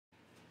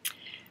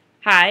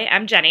Hi,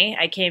 I'm Jenny.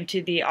 I came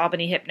to the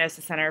Albany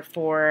Hypnosis Center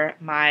for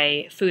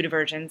my food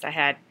aversions. I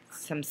had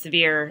some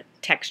severe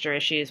texture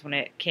issues when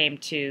it came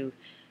to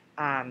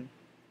um,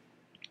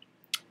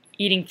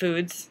 eating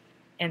foods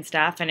and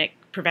stuff, and it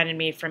prevented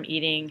me from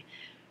eating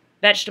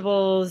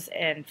vegetables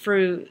and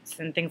fruits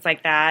and things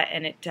like that.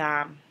 And it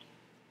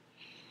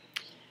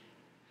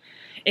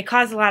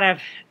caused a lot of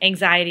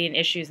anxiety and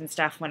issues and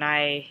stuff when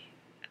I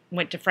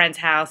went to friends'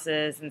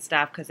 houses and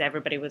stuff because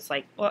everybody was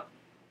like, "Well,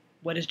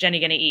 what is Jenny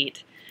going to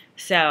eat?"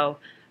 So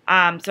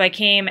I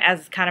came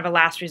as kind of a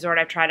last resort.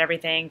 I've tried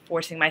everything,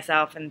 forcing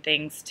myself and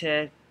things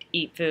to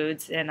eat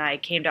foods, and I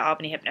came to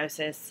Albany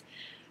Hypnosis,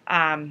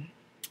 and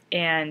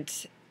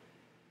this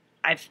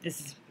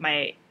is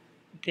my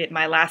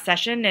last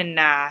session, and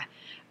I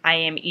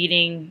am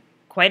eating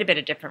quite a bit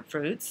of different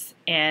fruits,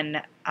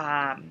 and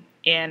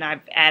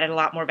I've added a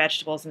lot more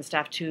vegetables and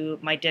stuff to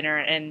my dinner,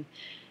 and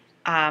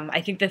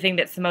I think the thing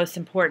that's the most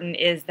important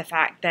is the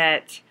fact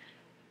that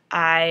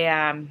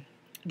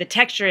the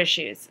texture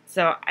issues.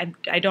 So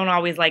I don't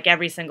always like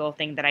every single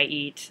thing that I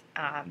eat,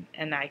 and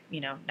not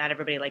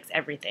everybody likes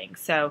everything.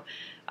 So,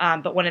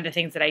 but one of the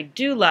things that I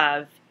do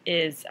love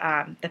is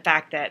the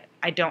fact that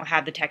I don't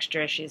have the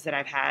texture issues that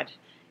I've had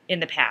in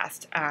the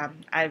past.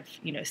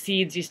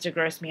 Seeds used to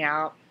gross me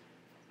out.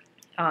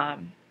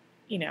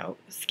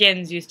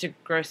 Skins used to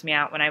gross me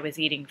out when I was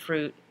eating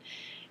fruit,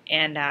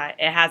 and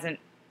it hasn't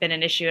been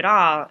an issue at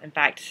all. In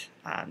fact,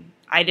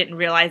 I didn't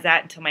realize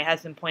that until my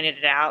husband pointed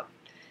it out.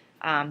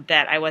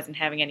 That I wasn't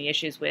having any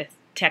issues with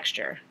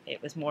texture.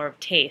 It was more of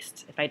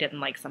taste if I didn't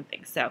like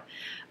something. So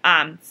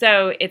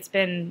it's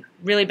been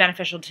really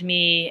beneficial to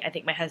me. I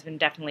think my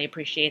husband definitely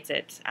appreciates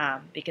it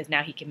because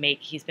now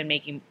he's been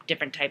making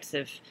different types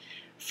of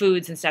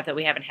foods and stuff that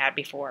we haven't had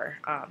before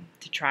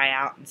to try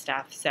out and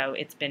stuff. So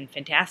it's been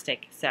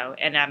fantastic.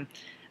 And I'm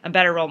a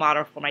better role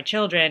model for my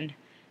children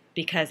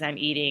because I'm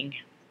eating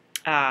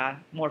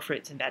more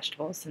fruits and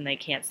vegetables, and they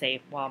can't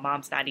say, well,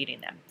 Mom's not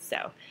eating them.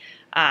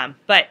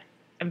 But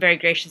I'm very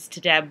gracious to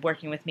Deb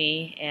working with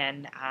me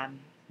and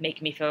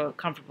making me feel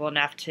comfortable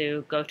enough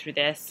to go through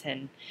this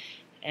and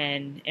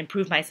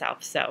improve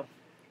myself. So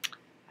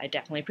I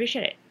definitely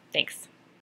appreciate it. Thanks.